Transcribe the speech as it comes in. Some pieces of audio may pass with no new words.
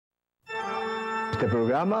Este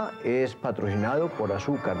programa es patrocinado por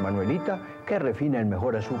Azúcar Manuelita, que refina el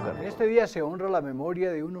mejor azúcar. En este día se honra la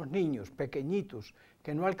memoria de unos niños pequeñitos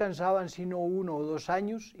que no alcanzaban sino 1 o 2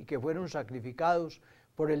 años y que fueron sacrificados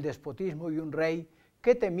por el despotismo de un rey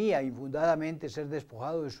que temía infundadamente ser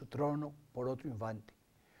despojado de su trono por otro infante.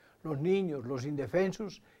 Los niños, los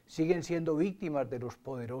indefensos, siguen siendo víctimas de los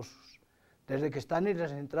poderosos. Desde que están en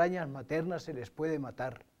las entrañas maternas se les puede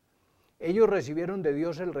matar. Ellos recibieron de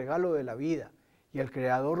Dios el regalo de la vida y el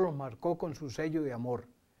Creador los marcó con su sello de amor.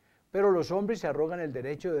 Pero los hombres se arrogan el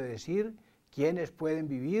derecho de decir quiénes pueden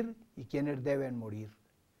vivir y quiénes deben morir.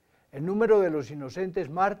 El número de los inocentes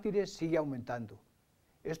mártires sigue aumentando.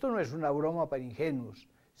 Esto no es una broma para ingenuos,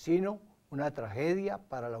 sino una tragedia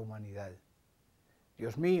para la humanidad.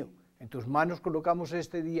 Dios mío, en tus manos colocamos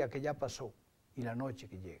este día que ya pasó y la noche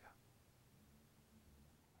que llega.